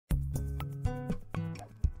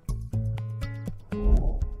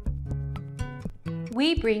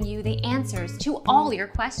We bring you the answers to all your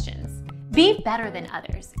questions. Be better than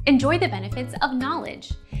others. Enjoy the benefits of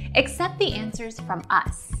knowledge. Accept the answers from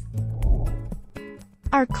us.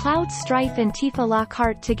 Are Cloud, Strife and Tifa lock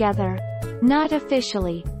heart together? Not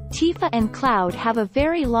officially. Tifa and Cloud have a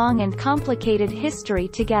very long and complicated history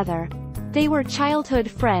together. They were childhood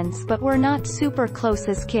friends but were not super close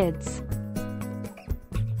as kids.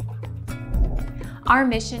 Our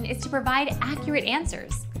mission is to provide accurate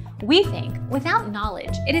answers. We think without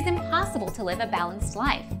knowledge, it is impossible to live a balanced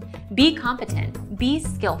life. Be competent, be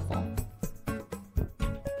skillful.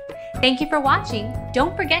 Thank you for watching.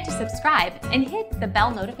 Don't forget to subscribe and hit the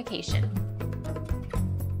bell notification.